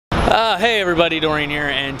Hey everybody, Dorian here,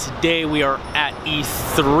 and today we are at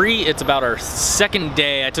E3. It's about our second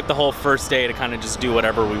day. I took the whole first day to kind of just do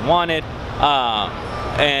whatever we wanted.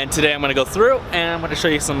 And today I'm gonna go through and I'm gonna show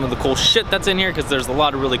you some of the cool shit that's in here because there's a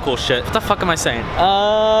lot of really cool shit. What the fuck am I saying?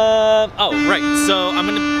 Oh, right, so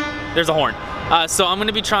there's a horn. So I'm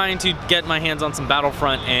gonna be trying to get my hands on some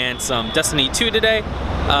Battlefront and some Destiny 2 today.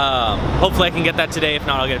 Hopefully I can get that today. If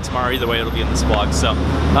not, I'll get it tomorrow. Either way, it'll be in this vlog. So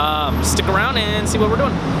stick around and see what we're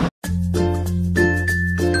doing.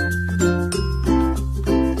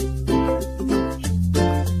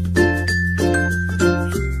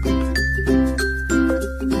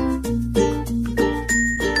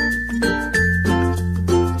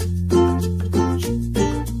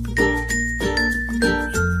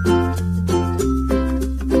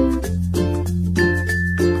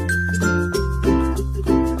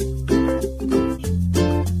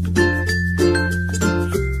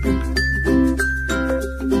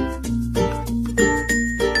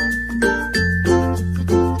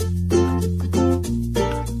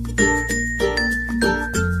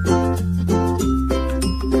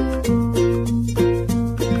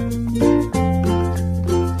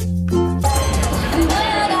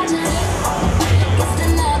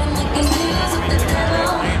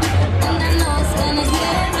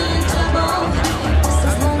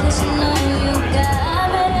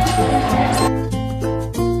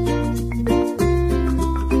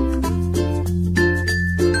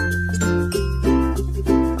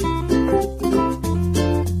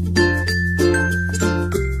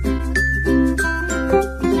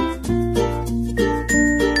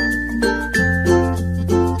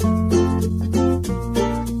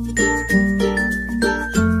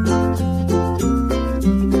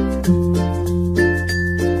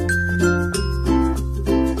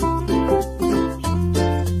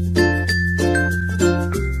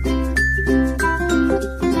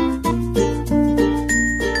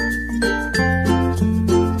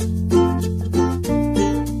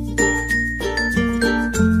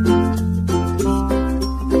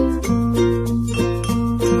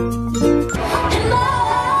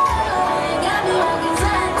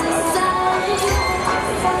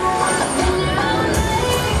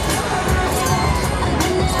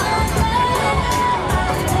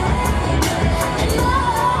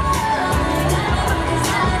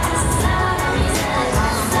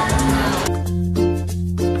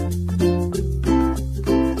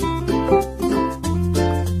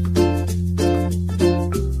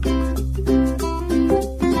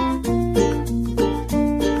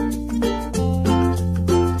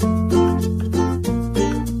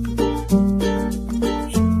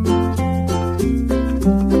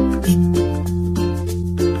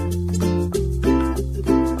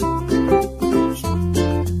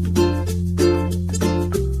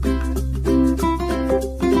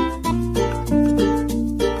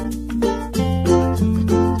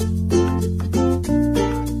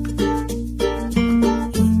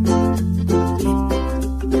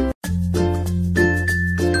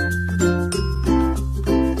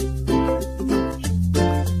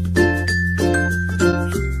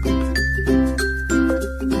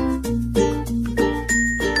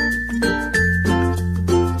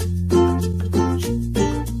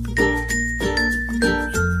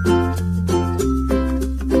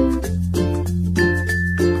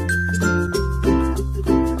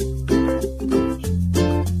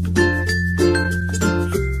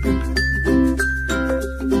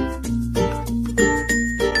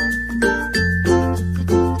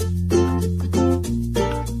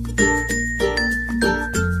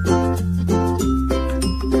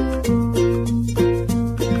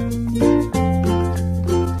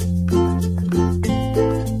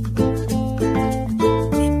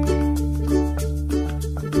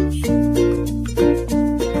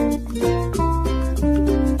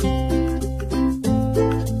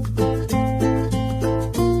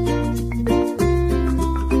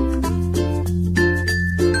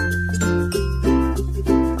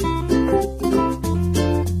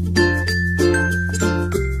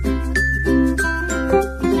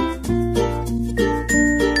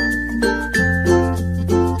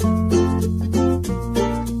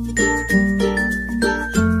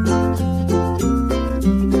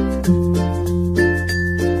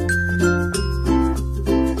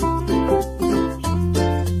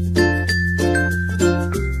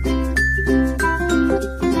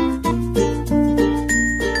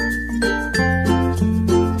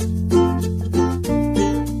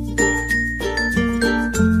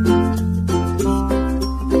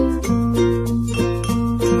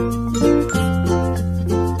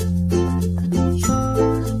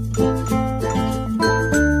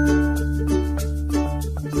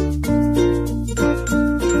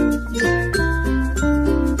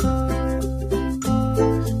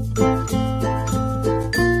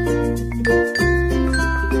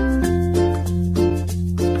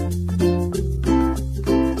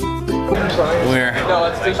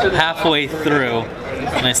 are halfway through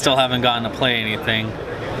and I still haven't gotten to play anything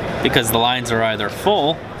because the lines are either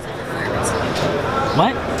full.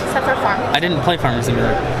 What? Except for Farmers. I didn't play Farmers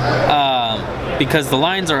Simulator. Because the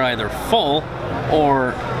lines are either full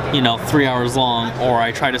or, you know, 3 hours long, or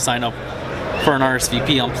I try to sign up for an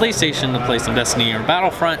RSVP on PlayStation to play some Destiny or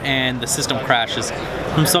Battlefront and the system crashes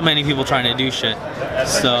from so many people trying to do shit.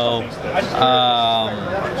 So,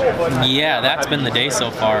 yeah, that's been the day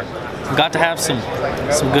so far. Got to have some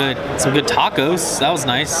good tacos. That was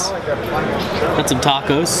nice. Had some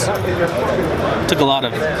tacos. Took a lot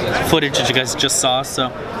of footage that you guys just saw, so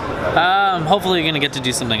hopefully gonna get to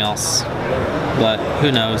do something else. But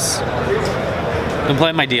who knows? Been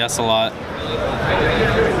playing my DS a lot.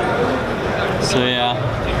 So yeah.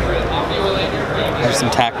 There's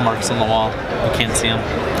some tack marks on the wall. You can't see them.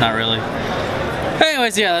 Not really.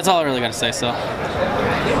 Anyways, yeah, that's all I really gotta say, so.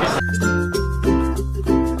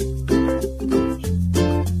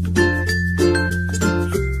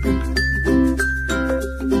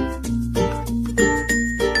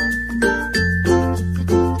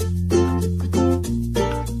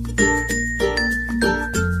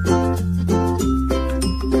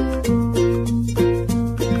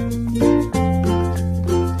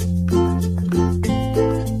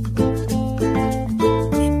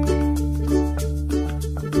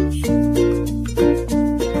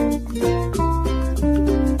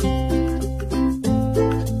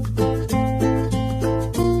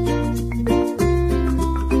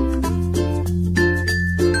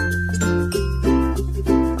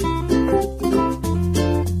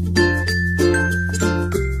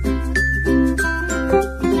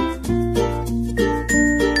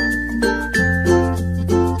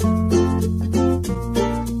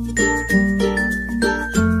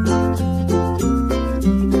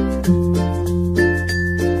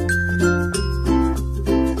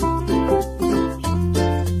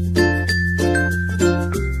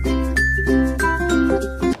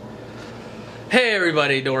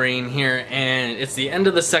 Everybody, Doreen here, and it's the end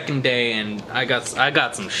of the second day, and I got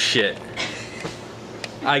some shit.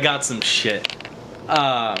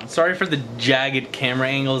 Sorry for the jagged camera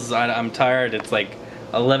angles. I'm tired. It's like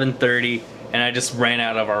 11:30, and I just ran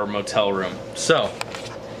out of our motel room. So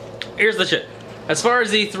here's the shit. As far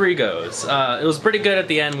as E3 goes, it was pretty good at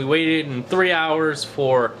the end. We waited in 3 hours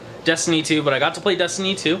for Destiny 2, but I got to play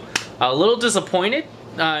Destiny 2. A little disappointed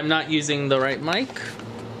I'm not using the right mic.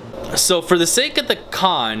 So for the sake of the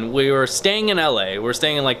con, we were staying in LA. We're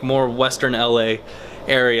staying in like more western LA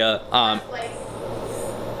area.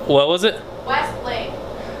 What was it? Westlake.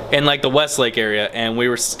 In like the Westlake area, and we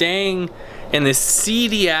were staying in this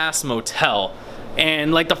seedy ass motel.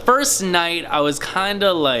 And like the first night, I was kind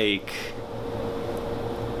of like,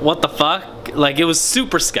 what the fuck? Like it was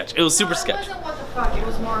super sketch. It was super sketch. It wasn't what the fuck. It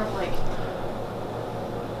was more of like,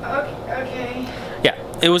 okay. Yeah,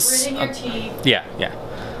 it was. Gritting your teeth. Yeah.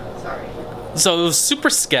 Sorry. So it was super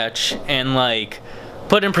sketch, and like,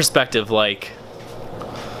 put in perspective, like,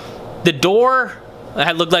 the door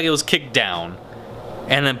had looked like it was kicked down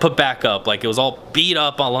and then put back up. Like it was all beat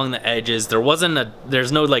up along the edges.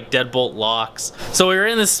 There's no like deadbolt locks. So we were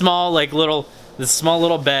in this small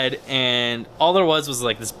little bed, and all there was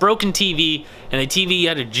like this broken TV, and the TV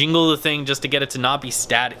had to jingle the thing just to get it to not be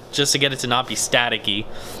staticky.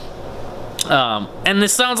 And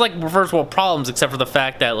this sounds like first world problems, except for the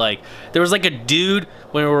fact that like there was like a dude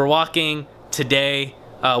when we were walking today,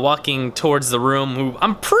 walking towards the room, who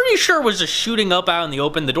I'm pretty sure was just shooting up out in the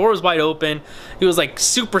open. The door was wide open. He was like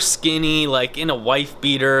super skinny, like in a wife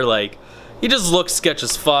beater. Like he just looked sketch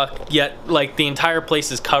as fuck. Yet like the entire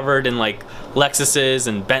place is covered in like Lexuses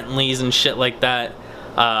and Bentleys and shit like that.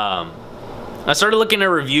 I started looking at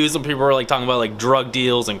reviews, and people were like talking about like drug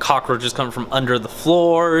deals and cockroaches coming from under the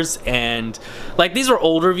floors, and like these were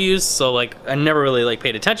old reviews, so like I never really like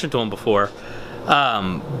paid attention to them before.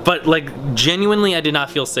 But like genuinely, I did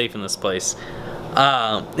not feel safe in this place.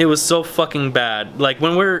 It was so fucking bad. Like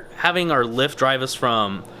when we're having our Lyft drive us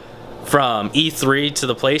from E3 to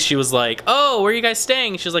the place, she was like, "Oh, where are you guys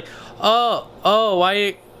staying?" She was like, "Oh,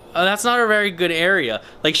 why?" That's not a very good area.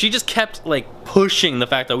 Like she just kept like pushing the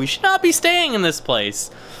fact that we should not be staying in this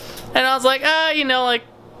place, and I was like, you know, like,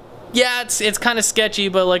 yeah, it's kind of sketchy,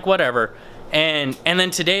 but like whatever. And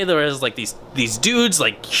then today there was like these dudes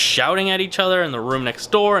like shouting at each other in the room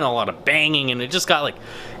next door, and a lot of banging, and it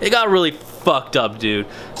got really fucked up, dude.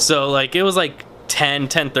 So like it was like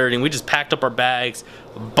 10:30, and we just packed up our bags,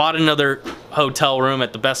 bought another hotel room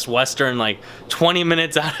at the Best Western like 20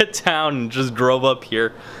 minutes out of town, and just drove up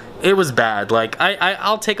here. It was bad. Like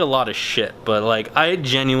I'll take a lot of shit, but like I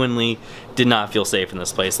genuinely did not feel safe in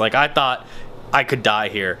this place. Like I thought I could die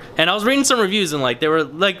here. And I was reading some reviews and like they were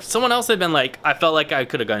like, someone else had been like, I felt like I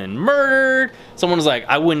could have gotten murdered. Someone was like,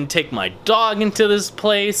 I wouldn't take my dog into this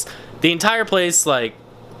place. The entire place like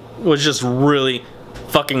was just really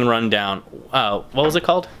fucking run down. What was it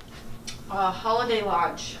called? Holiday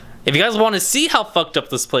Lodge. If you guys want to see how fucked up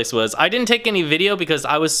this place was, I didn't take any video because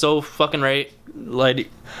I was so fucking ready, like,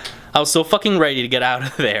 I was so fucking ready to get out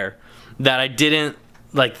of there that I didn't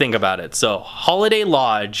like think about it. So Holiday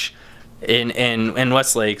Lodge in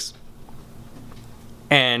West Lakes,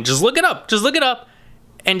 and just look it up. Just look it up,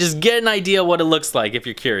 and just get an idea what it looks like if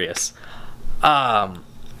you're curious.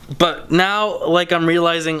 But now, like, I'm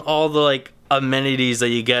realizing all the like amenities that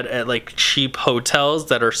you get at like cheap hotels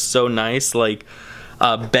that are so nice, like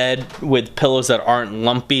a bed with pillows that aren't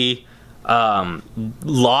lumpy,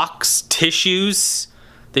 locks, tissues.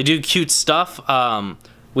 They do cute stuff.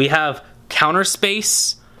 We have counter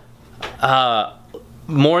space,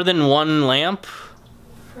 more than one lamp,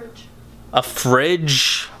 Fridge. a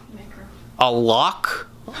fridge, Maker. a lock,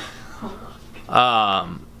 a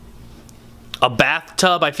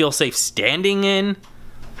bathtub I feel safe standing in.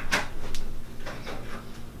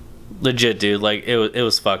 Legit, dude, like it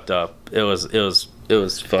was fucked up. It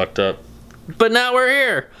was fucked up. But now we're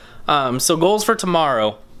here. So goals for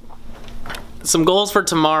tomorrow. Some goals for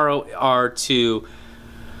tomorrow are to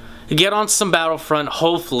get on some Battlefront.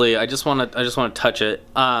 Hopefully, I just want to touch it.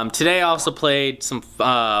 Today I also played some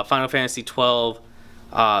Final Fantasy 12,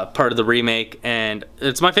 part of the remake, and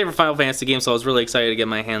it's my favorite Final Fantasy game, so I was really excited to get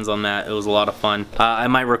my hands on that. It was a lot of fun. I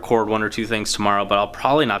might record 1 or 2 things tomorrow, but I'll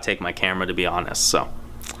probably not take my camera, to be honest. So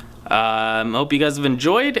hope you guys have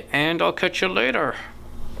enjoyed, and I'll catch you later.